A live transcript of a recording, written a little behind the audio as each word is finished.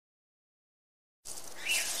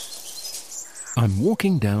I'm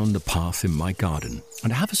walking down the path in my garden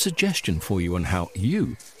and I have a suggestion for you on how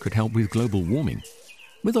you could help with global warming.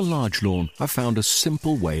 With a large lawn, I found a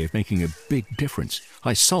simple way of making a big difference.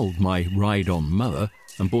 I sold my ride-on mower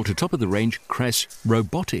and bought a top-of-the-range Cress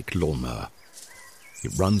robotic lawnmower.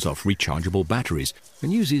 It runs off rechargeable batteries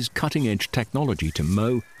and uses cutting-edge technology to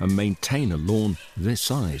mow and maintain a lawn this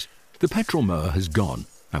size. The petrol mower has gone,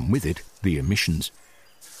 and with it, the emissions.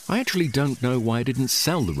 I actually don't know why I didn't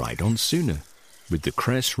sell the ride-on sooner. With the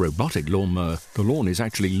Cress robotic lawnmower, the lawn is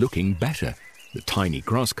actually looking better. The tiny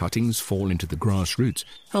grass cuttings fall into the grass roots,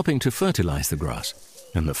 helping to fertilize the grass.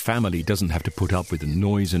 And the family doesn't have to put up with the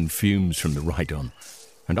noise and fumes from the ride-on.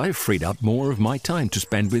 And I've freed up more of my time to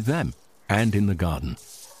spend with them and in the garden.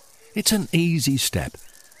 It's an easy step,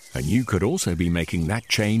 and you could also be making that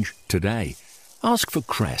change today. Ask for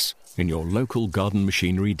Cress in your local garden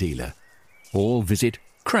machinery dealer, or visit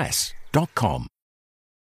cress.com.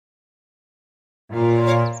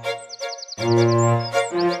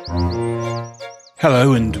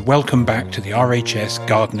 Hello and welcome back to the RHS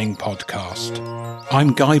Gardening Podcast.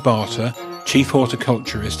 I'm Guy Barter, Chief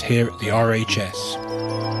Horticulturist here at the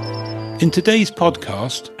RHS. In today's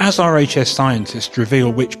podcast, as RHS scientists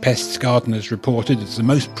reveal which pests gardeners reported as the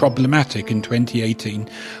most problematic in 2018,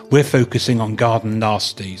 we're focusing on garden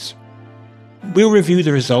nasties. We'll review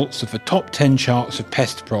the results of the top 10 charts of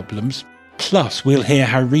pest problems, plus we'll hear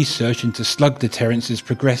how research into slug deterrence is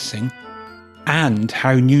progressing, and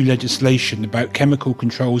how new legislation about chemical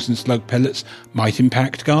controls and slug pellets might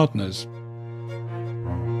impact gardeners.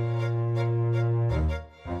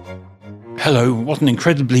 Hello, what an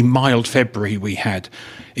incredibly mild February we had.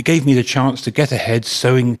 It gave me the chance to get ahead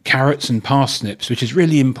sowing carrots and parsnips, which is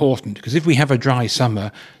really important because if we have a dry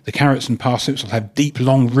summer, the carrots and parsnips will have deep,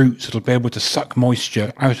 long roots that will be able to suck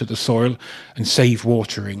moisture out of the soil and save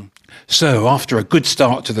watering. So, after a good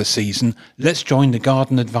start to the season, let's join the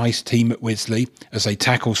garden advice team at Wisley as they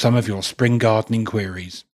tackle some of your spring gardening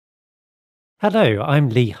queries. Hello, I'm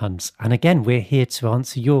Lee Hunt, and again we're here to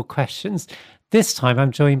answer your questions. This time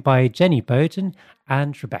I'm joined by Jenny Bowden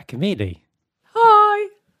and Rebecca Mealy. Hi.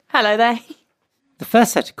 Hello there. The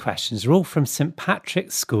first set of questions are all from St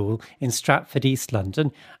Patrick's School in Stratford, East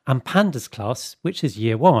London, and Panda's class, which is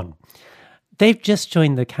Year 1. They've just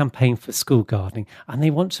joined the campaign for school gardening and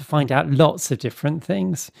they want to find out lots of different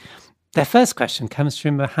things. Their first question comes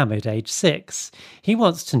from Mohammed, age 6. He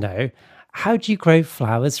wants to know, how do you grow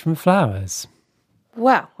flowers from flowers?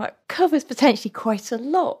 Well, that covers potentially quite a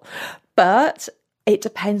lot, but it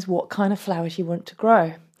depends what kind of flowers you want to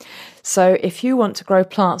grow. So if you want to grow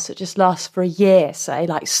plants that just last for a year, say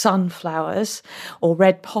like sunflowers or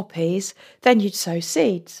red poppies, then you'd sow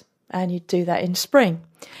seeds and you'd do that in spring.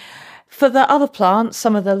 For the other plants,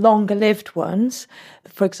 some of the longer lived ones,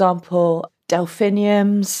 for example,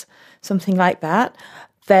 delphiniums, something like that,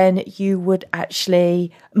 then you would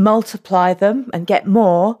actually multiply them and get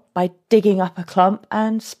more by digging up a clump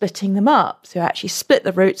and splitting them up. So you actually split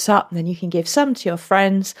the roots up and then you can give some to your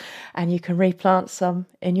friends and you can replant some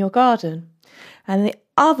in your garden. And the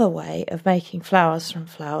other way of making flowers from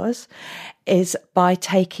flowers is by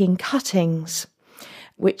taking cuttings,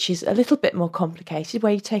 which is a little bit more complicated,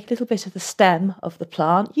 where you take a little bit of the stem of the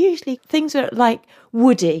plant. Usually things are like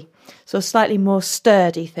woody, so slightly more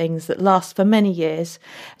sturdy things that last for many years.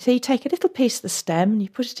 So you take a little piece of the stem and you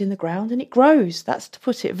put it in the ground and it grows. That's to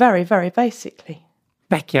put it very, very basically.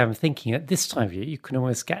 Becky, I'm thinking at this time of year, you can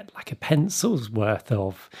almost get like a pencil's worth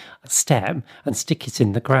of a stem and stick it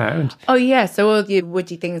in the ground. Oh, yeah. So all your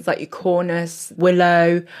woody things like your cornus,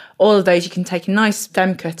 willow, all of those, you can take a nice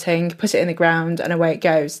stem cutting, put it in the ground and away it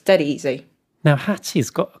goes. Dead easy. Now,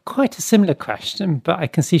 Hattie's got quite a similar question, but I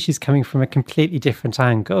can see she's coming from a completely different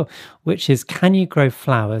angle, which is, can you grow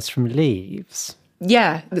flowers from leaves?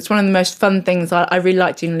 Yeah, it's one of the most fun things. I really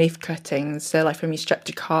like doing leaf cuttings, so like from your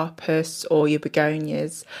streptocarpus or your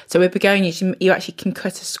begonias. So with begonias, you actually can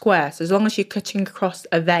cut a square. So as long as you're cutting across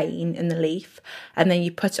a vein in the leaf and then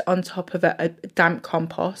you put it on top of a damp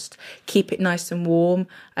compost, keep it nice and warm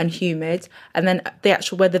and humid, and then the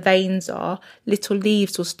actual where the veins are, little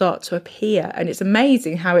leaves will start to appear, and it's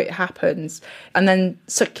amazing how it happens. And then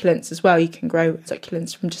succulents as well, you can grow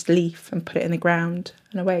succulents from just leaf and put it in the ground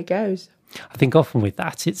and away it goes. I think often with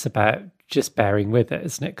that, it's about just bearing with it,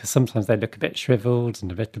 isn't it? Because sometimes they look a bit shriveled and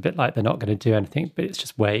a little bit like they're not going to do anything, but it's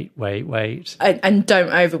just wait. And don't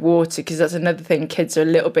overwater, because that's another thing. Kids are a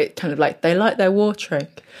little bit kind of like, they like their watering.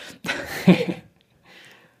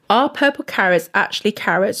 Are purple carrots actually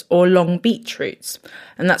carrots or long beetroots?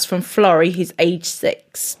 And that's from Florrie, who's age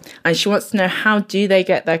 6. And she wants to know, how do they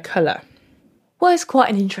get their colour? Well, it's quite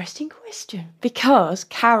an interesting question because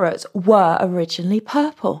carrots were originally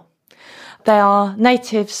purple. They are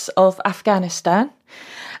natives of Afghanistan.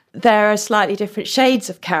 There are slightly different shades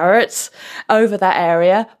of carrots over that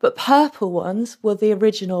area, but purple ones were the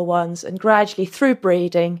original ones, and gradually through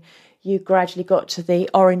breeding, you gradually got to the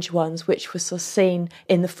orange ones, which were sort of seen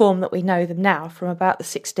in the form that we know them now from about the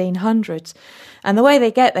 1600s. And the way they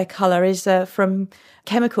get their colour is from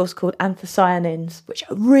chemicals called anthocyanins, which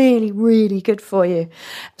are really, really good for you.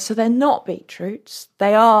 So they're not beetroots,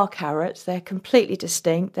 they are carrots, they're completely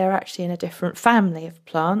distinct, they're actually in a different family of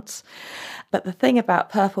plants. But the thing about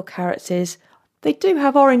purple carrots is they do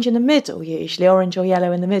have orange in the middle, usually orange or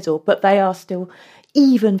yellow in the middle, but they are still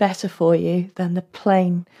even better for you than the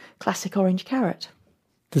plain classic orange carrot.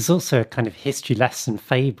 There's also a kind of history lesson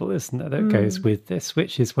fable, isn't there, that goes with this,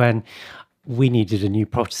 which is when we needed a new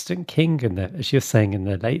Protestant king, as you're saying, in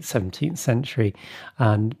the late 17th century,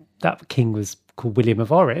 and that king was called William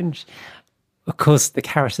of Orange. Of course, the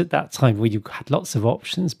carrot at that time, well, you had lots of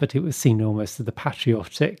options, but it was seen almost as the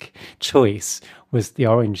patriotic choice was the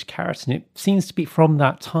orange carrot. And it seems to be from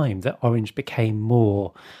that time that orange became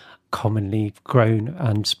more commonly grown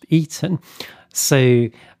and eaten. So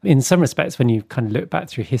in some respects, when you kind of look back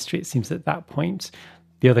through history, it seems at that point,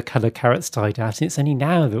 the other colour carrots died out. And it's only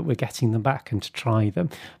now that we're getting them back and to try them.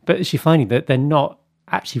 But as you're finding that they're not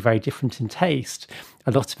actually very different in taste,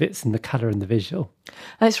 a lot of it's in the colour and the visual.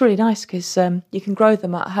 And it's really nice because you can grow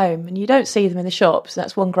them at home and you don't see them in the shops.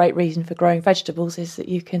 That's one great reason for growing vegetables, is that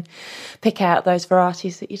you can pick out those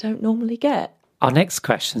varieties that you don't normally get. Our next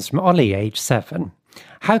question is from Ollie, age 7.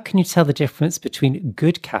 How can you tell the difference between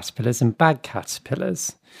good caterpillars and bad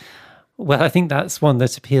caterpillars? Well, I think that's one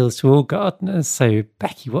that appeals to all gardeners. So,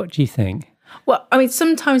 Becky, what do you think? Well, I mean,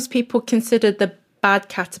 sometimes people consider the bad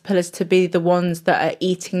caterpillars to be the ones that are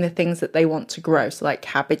eating the things that they want to grow. So like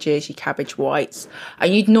cabbages, your cabbage whites,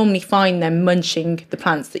 and you'd normally find them munching the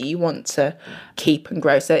plants that you want to keep and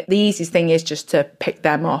grow. So the easiest thing is just to pick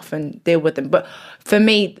them off and deal with them. But for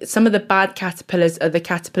me, some of the bad caterpillars are the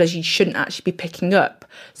caterpillars you shouldn't actually be picking up.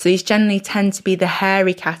 So these generally tend to be the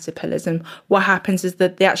hairy caterpillars. And what happens is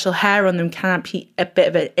that the actual hair on them can be a bit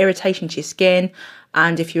of an irritation to your skin.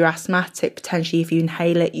 And if you're asthmatic, potentially if you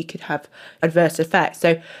inhale it, you could have adverse effects.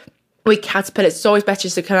 So with caterpillars, it's always better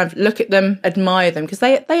to kind of look at them, admire them, because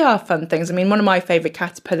they are fun things. I mean, one of my favourite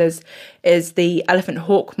caterpillars is the elephant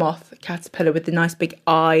hawk moth caterpillar with the nice big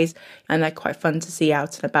eyes, and they're quite fun to see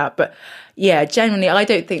out and about. But yeah, generally, I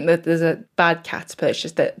don't think that there's a bad caterpillar. It's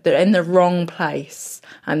just that they're in the wrong place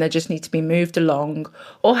and they just need to be moved along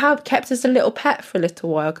or have kept as a little pet for a little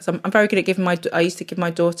while, because I'm very good at giving I used to give my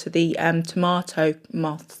daughter the tomato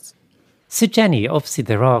moths. So Jenny, obviously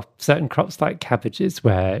there are certain crops like cabbages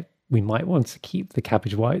where we might want to keep the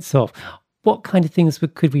cabbage whites off. What kind of things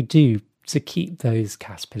could we do to keep those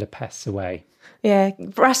caterpillar pests away? Yeah,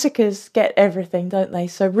 brassicas get everything, don't they?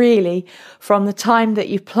 So really, from the time that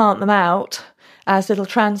you plant them out as little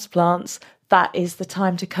transplants, that is the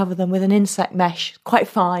time to cover them with an insect mesh, quite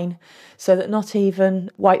fine, so that not even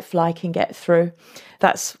whitefly can get through.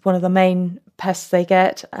 That's one of the main pests they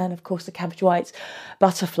get. And of course the cabbage whites,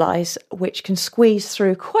 butterflies, which can squeeze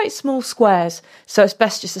through quite small squares. So it's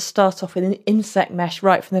best just to start off with an insect mesh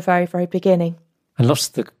right from the very, very beginning. And lots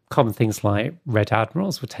of the common things like red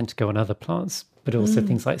admirals will tend to go on other plants, but also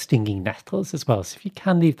things like stinging nettles as well. So if you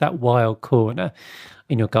can leave that wild corner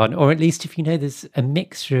in your garden, or at least if you know there's a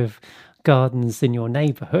mixture of gardens in your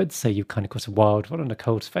neighbourhood, so you've kind of got a wild one and a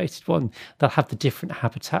cultivated one, they'll have the different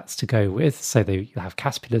habitats to go with. So you'll have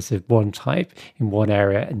caterpillars of one type in one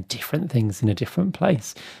area and different things in a different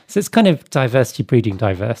place. So it's kind of diversity breeding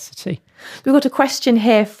diversity. We've got a question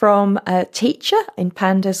here from a teacher in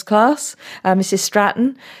Panda's class, Mrs.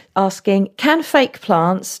 Stratton, asking, can fake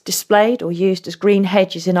plants displayed or used as green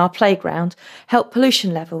hedges in our playground help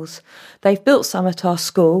pollution levels? They've built some at our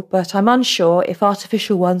school, but I'm unsure if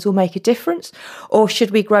artificial ones will make a difference, or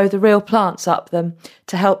should we grow the real plants up them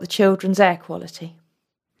to help the children's air quality?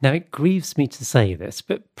 Now, it grieves me to say this,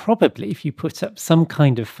 but probably if you put up some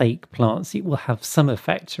kind of fake plants, it will have some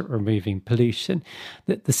effect at removing pollution.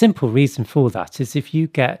 The simple reason for that is if you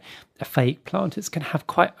get a fake plant, it's going to have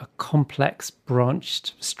quite a complex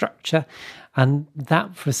branched structure. And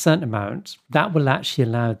that, for a certain amount, that will actually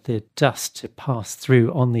allow the dust to pass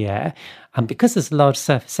through on the air. And because there's a large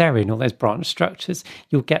surface area in all those branch structures,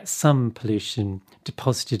 you'll get some pollution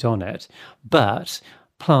deposited on it. But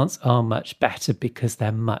plants are much better because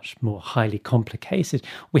they're much more highly complicated.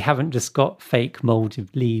 We haven't just got fake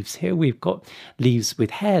moulded leaves here. We've got leaves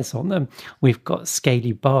with hairs on them. We've got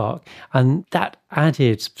scaly bark. And that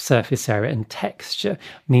added surface area and texture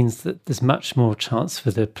means that there's much more chance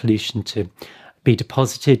for the pollution to be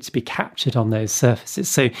deposited, to be captured on those surfaces.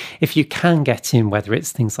 So if you can get in, whether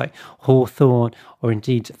it's things like hawthorn or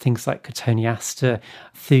indeed things like Cotoneaster,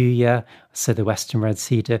 thuya, so the western red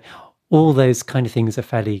cedar, all those kind of things are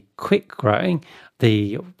fairly quick growing.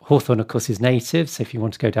 The hawthorn, of course, is native, so if you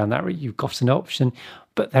want to go down that route, you've got an option,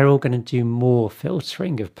 but they're all going to do more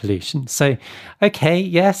filtering of pollution. So, okay,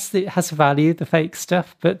 yes, it has a value, the fake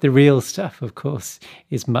stuff, but the real stuff, of course,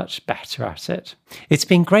 is much better at it. It's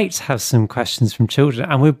been great to have some questions from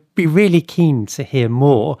children, and we'll be really keen to hear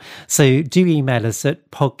more. So do email us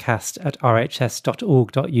at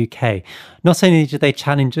podcast@rhs.org.uk. Not only do they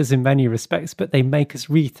challenge us in many respects, but they make us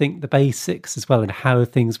rethink the basics as well and how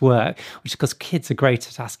things work, which of course kids are great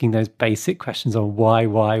at asking those basic questions on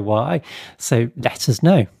why. So let us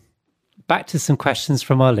know. Back to some questions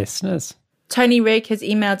from our listeners. Tony Rigg has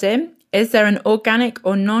emailed in, is there an organic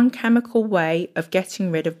or non-chemical way of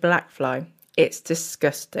getting rid of blackfly? It's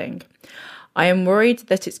disgusting. I am worried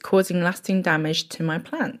that it's causing lasting damage to my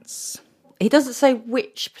plants. He doesn't say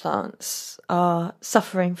which plants are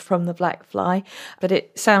suffering from the black fly, but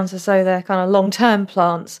it sounds as though they're kind of long-term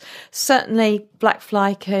plants. Certainly, black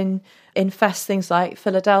fly can infest things like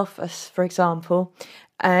Philadelphus, for example,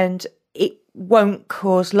 and it won't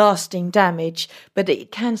cause lasting damage, but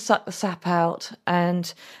it can suck the sap out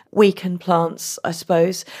and weaken plants, I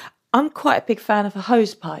suppose. I'm quite a big fan of a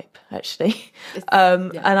hose pipe, actually,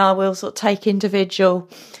 and I will sort of take individual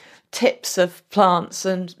tips of plants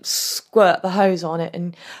and squirt the hose on it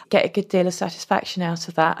and get a good deal of satisfaction out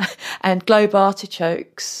of that. And globe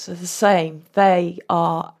artichokes are the same. They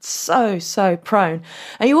are so prone.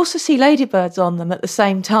 And you also see ladybirds on them at the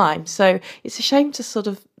same time. So it's a shame to sort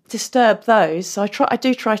of disturb those. So I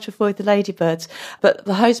do try to avoid the ladybirds, but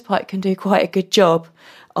the hosepipe can do quite a good job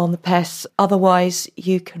on the pests. Otherwise,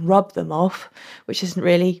 you can rub them off, which isn't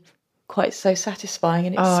really quite so satisfying,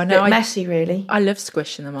 and it's a bit messy, really. I love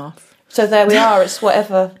squishing them off. So there we are. It's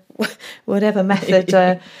whatever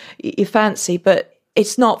method you fancy, but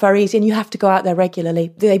it's not very easy, and you have to go out there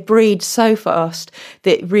regularly. They breed so fast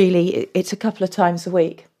that really it's a couple of times a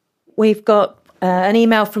week. We've got an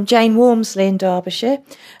email from Jane Walmsley in Derbyshire,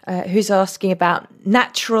 who's asking about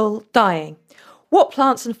natural dyeing. What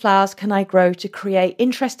plants and flowers can I grow to create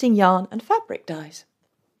interesting yarn and fabric dyes?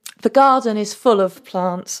 The garden is full of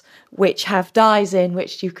plants which have dyes in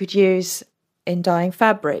which you could use in dyeing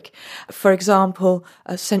fabric. For example,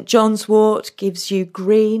 St. John's wort gives you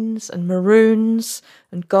greens and maroons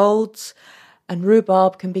and golds, and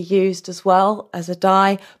rhubarb can be used as well as a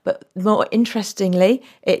dye, but more interestingly,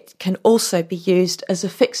 it can also be used as a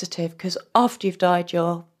fixative, because after you've dyed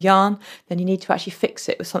your yarn, then you need to actually fix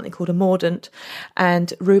it with something called a mordant,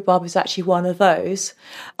 and rhubarb is actually one of those.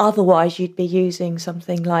 Otherwise, you'd be using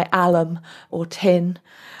something like alum or tin.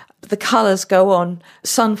 The colours go on.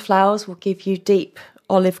 Sunflowers will give you deep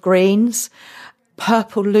olive greens.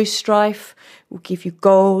 Purple loosestrife will give you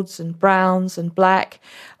golds and browns and black.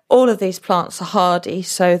 All of these plants are hardy,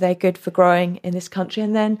 so they're good for growing in this country.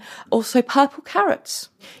 And then also purple carrots.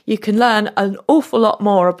 You can learn an awful lot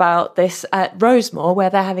more about this at Rosemoor, where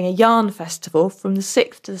they're having a yarn festival from the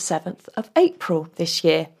 6th to the 7th of April this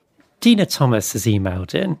year. Dina Thomas has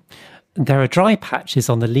emailed in. There are dry patches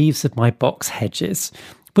on the leaves of my box hedges.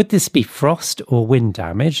 Would this be frost or wind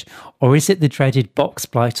damage, or is it the dreaded box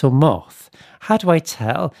blight or moth? How do I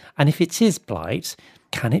tell? And if it is blight,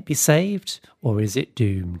 can it be saved, or is it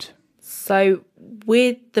doomed? So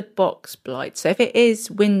with the box blight, so if it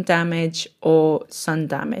is wind damage or sun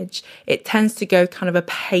damage, it tends to go kind of a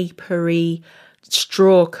papery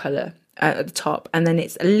straw colour at the top, and then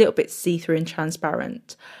it's a little bit see-through and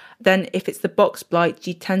transparent. Then if it's the box blight,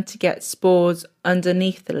 you tend to get spores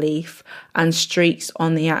underneath the leaf and streaks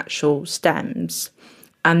on the actual stems.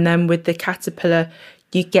 And then with the caterpillar,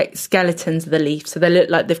 you get skeletons of the leaf, so they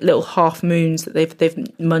look like the little half moons that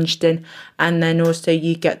they've munched in, and then also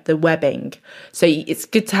you get the webbing. So it's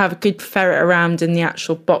good to have a good ferret around in the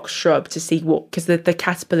actual box shrub to see what, because the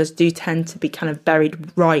caterpillars do tend to be kind of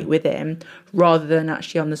buried right within, rather than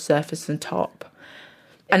actually on the surface and top.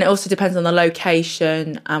 And it also depends on the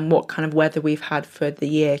location and what kind of weather we've had for the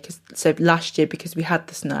year. So last year, because we had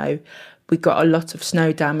the snow, we got a lot of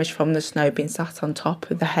snow damage from the snow being sat on top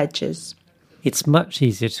of the hedges. It's much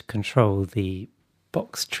easier to control the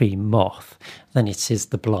box tree moth than it is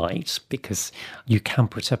the blight, because you can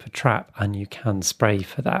put up a trap and you can spray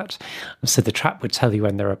for that. So the trap would tell you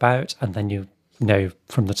when they're about, and then you know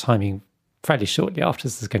from the timing fairly shortly after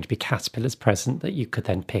there's going to be caterpillars present that you could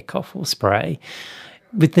then pick off or spray.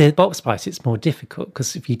 With the box spice, it's more difficult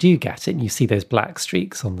because if you do get it and you see those black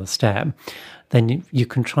streaks on the stem, then you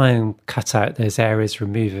can try and cut out those areas,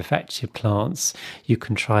 remove affected plants. You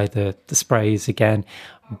can try the sprays again.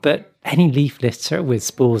 But any leaf litter with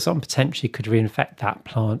spores on potentially could reinfect that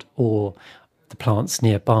plant or the plants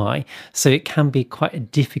nearby. So it can be quite a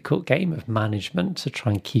difficult game of management to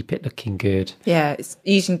try and keep it looking good. Yeah, it's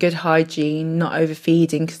using good hygiene, not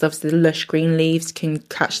overfeeding, because obviously the lush green leaves can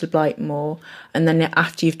catch the blight more. And then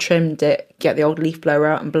after you've trimmed it, get the old leaf blower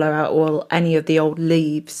out and blow out any of the old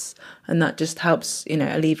leaves. And that just helps,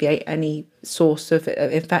 alleviate any source of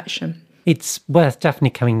infection. It's worth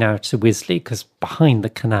definitely coming now to Wisley because behind the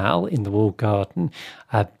canal in the walled garden,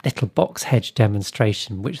 a little box hedge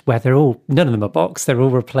demonstration, where none of them are box, they're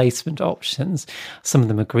all replacement options. Some of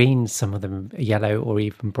them are green, some of them are yellow or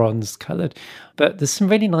even bronze coloured. But there's some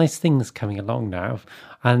really nice things coming along now,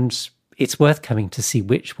 and it's worth coming to see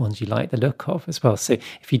which ones you like the look of as well. So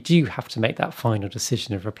if you do have to make that final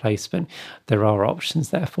decision of replacement, there are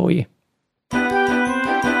options there for you.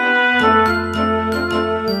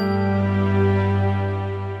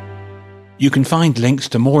 You can find links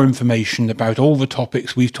to more information about all the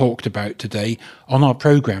topics we've talked about today on our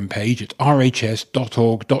programme page at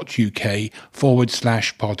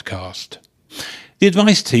rhs.org.uk/podcast. The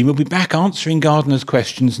advice team will be back answering gardeners'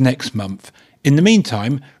 questions next month. In the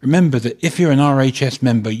meantime, remember that if you're an RHS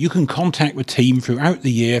member, you can contact the team throughout the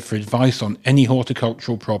year for advice on any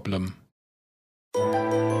horticultural problem.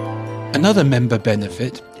 Another member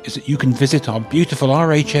benefit is that you can visit our beautiful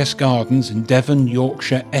RHS gardens in Devon,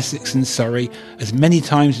 Yorkshire, Essex and Surrey as many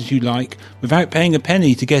times as you like without paying a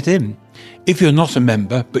penny to get in. If you're not a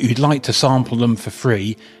member but you'd like to sample them for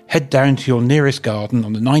free, head down to your nearest garden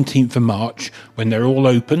on the 19th of March when they're all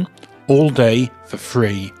open, all day for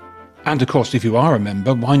free. And of course, if you are a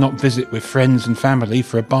member, why not visit with friends and family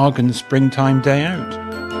for a bargain springtime day out?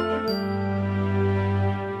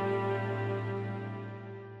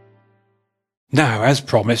 Now, as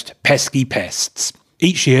promised, pesky pests.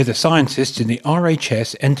 Each year, the scientists in the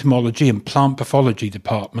RHS Entomology and Plant Pathology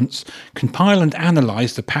departments compile and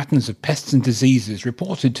analyse the patterns of pests and diseases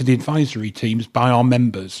reported to the advisory teams by our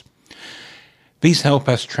members. These help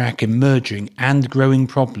us track emerging and growing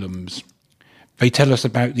problems. They tell us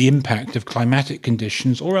about the impact of climatic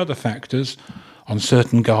conditions or other factors on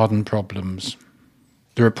certain garden problems.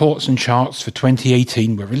 The reports and charts for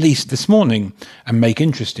 2018 were released this morning and make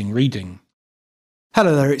interesting reading.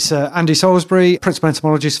 Hello there, it's Andy Salisbury, Principal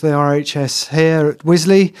Entomologist for the RHS here at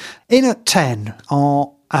Wisley. In at 10 are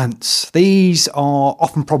ants. These are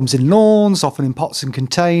often problems in lawns, often in pots and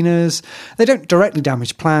containers. They don't directly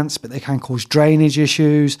damage plants, but they can cause drainage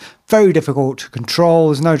issues. Very difficult to control.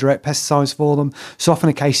 There's no direct pesticides for them. So often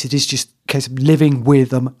it is just a case of living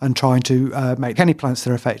with them and trying to make any plants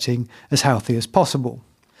they're affecting as healthy as possible.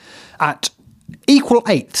 At equal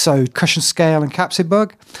eighth, so cushion scale and capsid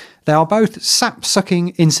bug, they are both sap-sucking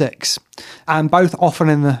insects and both often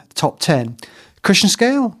in the top 10. Cushion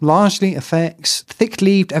scale largely affects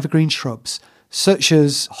thick-leaved evergreen shrubs such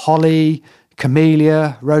as holly,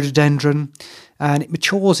 camellia, rhododendron, and it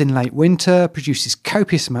matures in late winter, produces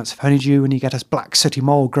copious amounts of honeydew, and you get a black sooty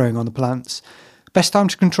mould growing on the plants. Best time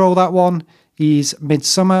to control that one is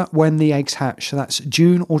midsummer when the eggs hatch, so that's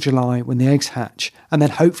June or July when the eggs hatch, and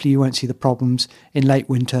then hopefully you won't see the problems in late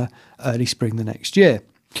winter, early spring the next year.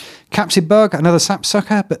 Capsid bug, another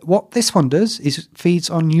sapsucker, but what this one does is it feeds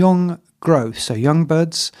on young growth, so young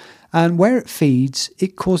buds, and where it feeds,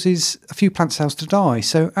 it causes a few plant cells to die.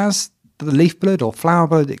 So as the leaf bud or flower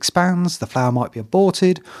bud expands, the flower might be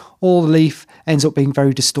aborted, or the leaf ends up being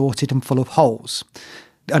very distorted and full of holes.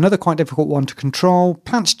 Another quite difficult one to control.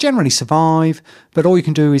 Plants generally survive, but all you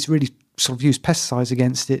can do is really sort of use pesticides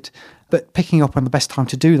against it. But picking up on the best time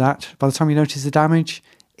to do that, by the time you notice the damage,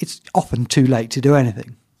 it's often too late to do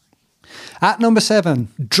anything. At number 7,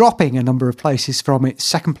 dropping a number of places from its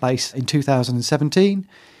second place in 2017,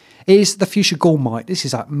 is the fuchsia gall mite. This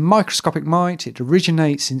is a microscopic mite. It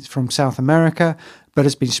originates from South America, but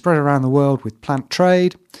has been spread around the world with plant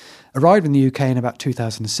trade. Arrived in the UK in about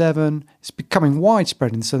 2007. It's becoming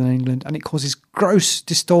widespread in southern England, and it causes gross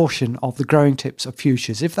distortion of the growing tips of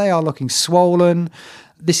fuchsias. If they are looking swollen,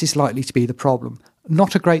 this is likely to be the problem.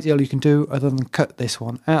 Not a great deal you can do other than cut this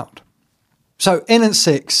one out. So in at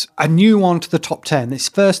 6, a new one to the top 10. Its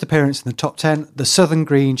first appearance in the top 10, the southern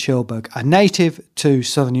green chillbug, a native to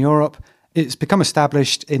southern Europe. It's become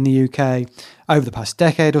established in the UK over the past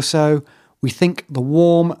decade or so. We think the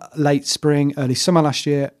warm late spring, early summer last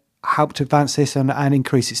year helped to advance this and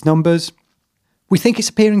increase its numbers. We think it's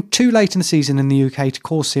appearing too late in the season in the UK to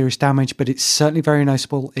cause serious damage, but it's certainly very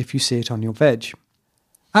noticeable if you see it on your veg.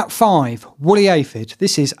 At 5, woolly aphid.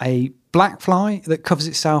 This is a black fly that covers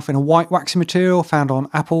itself in a white waxy material found on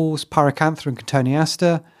apples, pyracantha and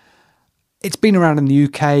cotoneaster. It's been around in the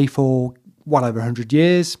UK for well over 100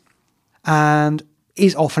 years and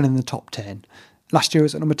is often in the top 10. Last year it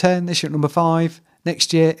was at number 10, this year at number 5.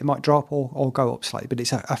 Next year it might drop or go up slightly, but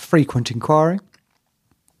it's a frequent inquiry.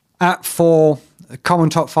 At 4, a common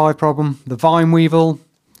top 5 problem, the vine weevil,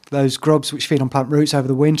 those grubs which feed on plant roots over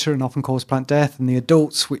the winter and often cause plant death, and the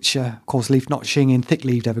adults which cause leaf notching in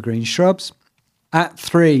thick-leaved evergreen shrubs. At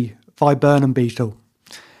 3, viburnum beetle.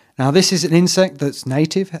 Now this is an insect that's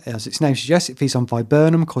native, as its name suggests, it feeds on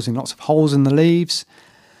viburnum, causing lots of holes in the leaves.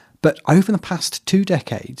 But over the past 2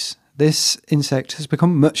 decades, this insect has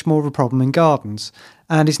become much more of a problem in gardens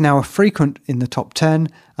and is now a frequent in the top 10,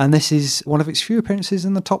 and this is one of its few appearances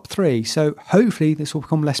in the top 3, so hopefully this will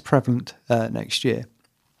become less prevalent next year.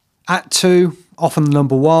 At 2, often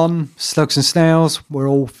number 1, slugs and snails. We're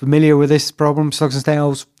all familiar with this problem. Slugs and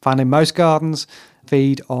snails, found in most gardens,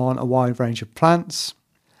 feed on a wide range of plants.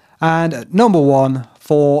 And at number 1,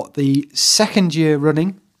 for the second year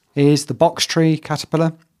running, is the box tree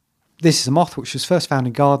caterpillar. This is a moth which was first found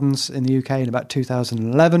in gardens in the UK in about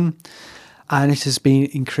 2011, and it has been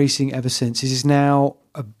increasing ever since. It is now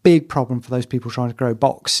a big problem for those people trying to grow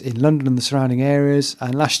box in London and the surrounding areas,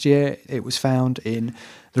 and last year it was found in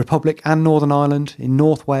the Republic and Northern Ireland, in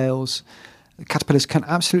North Wales. The caterpillars can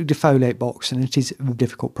absolutely defoliate box, and it is a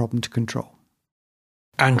difficult problem to control.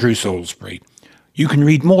 Andrew Salisbury. You can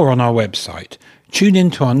read more on our website. Tune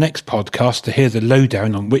in to our next podcast to hear the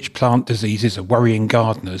lowdown on which plant diseases are worrying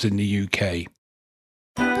gardeners in the UK.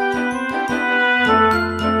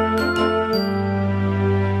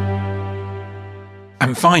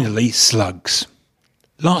 And finally, slugs.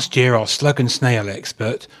 Last year, our slug and snail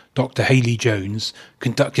expert, Dr. Hayley Jones,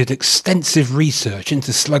 conducted extensive research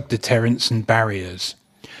into slug deterrents and barriers.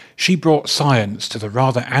 She brought science to the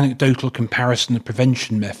rather anecdotal comparison of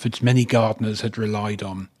prevention methods many gardeners had relied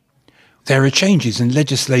on. There are changes in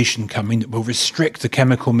legislation coming that will restrict the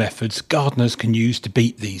chemical methods gardeners can use to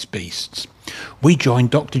beat these beasts. We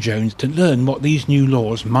joined Dr. Jones to learn what these new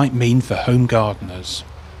laws might mean for home gardeners.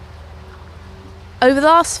 Over the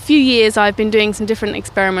last few years, I've been doing some different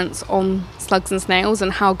experiments on slugs and snails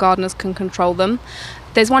and how gardeners can control them.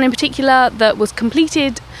 There's one in particular that was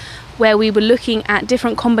completed where we were looking at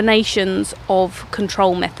different combinations of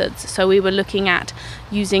control methods. So we were looking at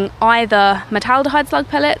using either metaldehyde slug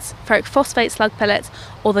pellets, ferric phosphate slug pellets,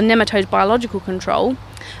 or the nematode biological control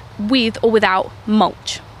with or without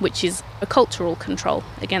mulch, which is a cultural control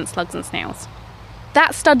against slugs and snails.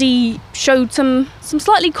 That study showed some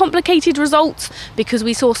slightly complicated results because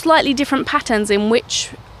we saw slightly different patterns in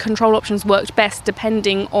which control options worked best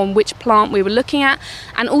depending on which plant we were looking at,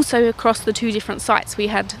 and also across the 2 different sites. We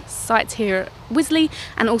had sites here at Wisley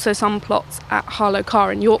and also some plots at Harlow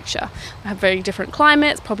Carr in Yorkshire. We have very different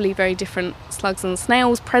climates, probably very different slugs and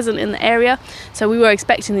snails present in the area, so we were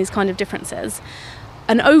expecting these kind of differences.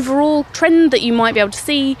 An overall trend that you might be able to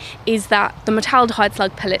see is that the metaldehyde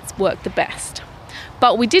slug pellets work the best.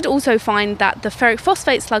 But we did also find that the ferric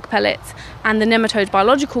phosphate slug pellets and the nematode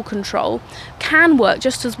biological control can work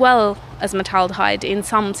just as well as metaldehyde in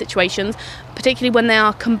some situations, particularly when they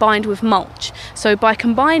are combined with mulch. So by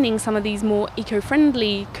combining some of these more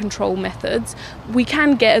eco-friendly control methods, we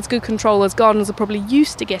can get as good control as gardeners are probably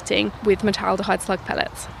used to getting with metaldehyde slug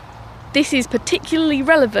pellets. This is particularly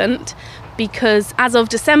relevant because as of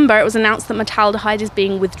December it was announced that metaldehyde is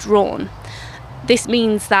being withdrawn. This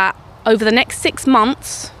means that over the next 6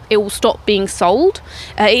 months, it will stop being sold.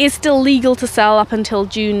 It is still legal to sell up until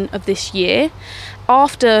June of this year.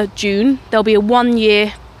 After June, there'll be a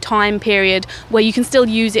 1-year time period where you can still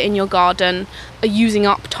use it in your garden, using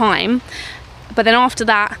up time. But then after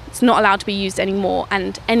that, it's not allowed to be used anymore,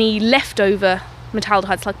 and any leftover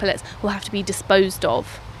metaldehyde slug pellets will have to be disposed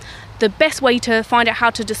of. The best way to find out how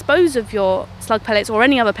to dispose of your slug pellets or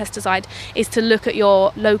any other pesticide is to look at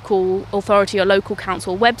your local authority or local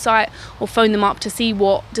council website or phone them up to see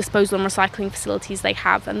what disposal and recycling facilities they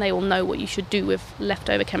have, and they will know what you should do with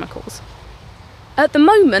leftover chemicals. At the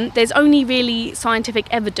moment, there's only really scientific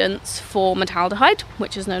evidence for metaldehyde,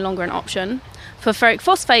 which is no longer an option. For ferric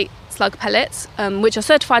phosphate slug pellets, which are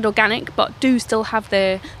certified organic but do still have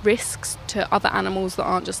their risks to other animals that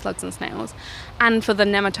aren't just slugs and snails, and for the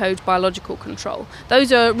nematode biological control.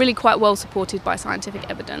 Those are really quite well supported by scientific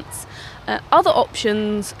evidence. Other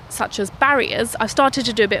options, such as barriers, I've started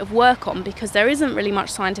to do a bit of work on because there isn't really much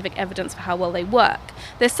scientific evidence for how well they work.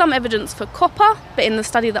 There's some evidence for copper, but in the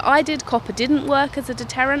study that I did, copper didn't work as a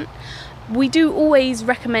deterrent. We do always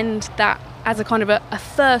recommend that as a kind of a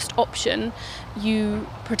first option, you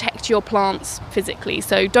protect your plants physically.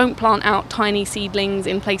 So don't plant out tiny seedlings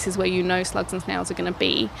in places where you know slugs and snails are going to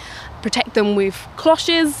be. Protect them with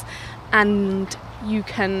cloches, and you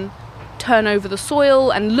can turn over the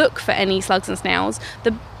soil and look for any slugs and snails.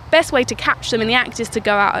 The best way to catch them in the act is to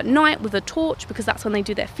go out at night with a torch, because that's when they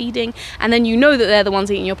do their feeding, and then you know that they're the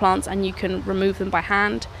ones eating your plants and you can remove them by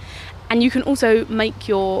hand. And you can also make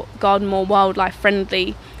your garden more wildlife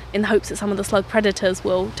friendly in the hopes that some of the slug predators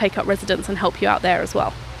will take up residence and help you out there as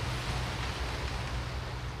well.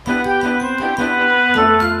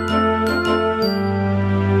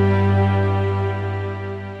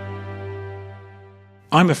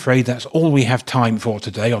 I'm afraid that's all we have time for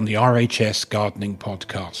today on the RHS Gardening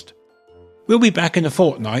Podcast. We'll be back in a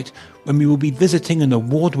fortnight when we will be visiting an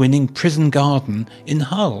award-winning prison garden in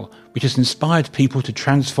Hull, which has inspired people to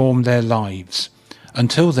transform their lives.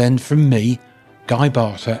 Until then, from me, Guy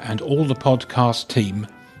Barter, and all the podcast team,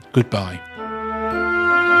 goodbye.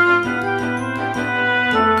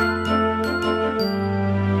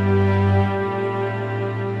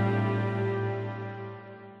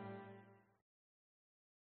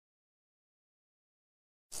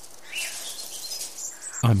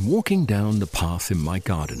 I'm walking down the path in my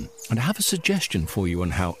garden, and I have a suggestion for you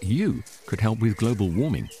on how you could help with global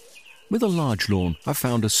warming. With a large lawn, I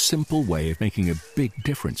found a simple way of making a big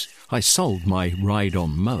difference. I sold my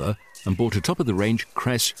ride-on mower and bought a top-of-the-range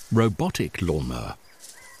Cress robotic lawnmower.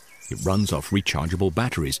 It runs off rechargeable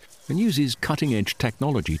batteries and uses cutting-edge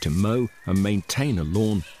technology to mow and maintain a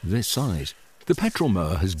lawn this size. The petrol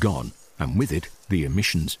mower has gone, and with it, the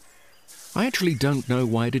emissions. I actually don't know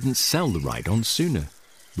why I didn't sell the ride-on sooner.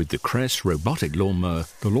 With the Cress robotic lawnmower,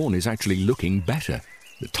 the lawn is actually looking better.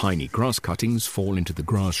 The tiny grass cuttings fall into the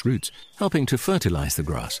grass roots, helping to fertilize the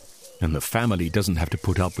grass. And the family doesn't have to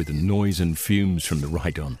put up with the noise and fumes from the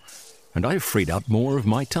ride-on. And I've freed up more of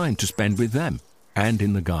my time to spend with them and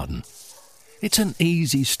in the garden. It's an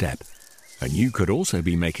easy step, and you could also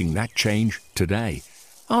be making that change today.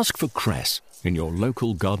 Ask for Cress in your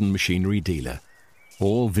local garden machinery dealer,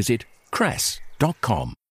 or visit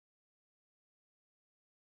cress.com.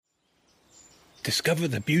 Discover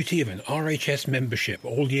the beauty of an RHS membership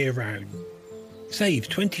all year round. Save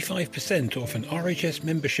 25% off an RHS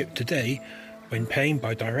membership today when paying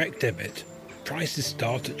by direct debit. Prices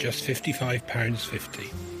start at just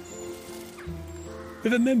 £55.50.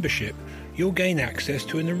 With a membership, you'll gain access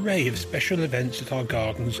to an array of special events at our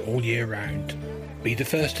gardens all year round. Be the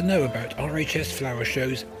first to know about RHS flower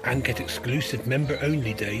shows and get exclusive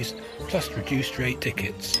member-only days, plus reduced rate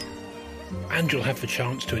tickets. And you'll have the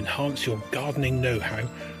chance to enhance your gardening know-how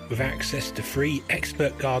with access to free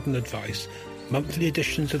expert garden advice, monthly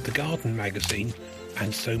editions of the Garden magazine,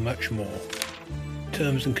 and so much more.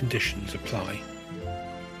 Terms and conditions apply.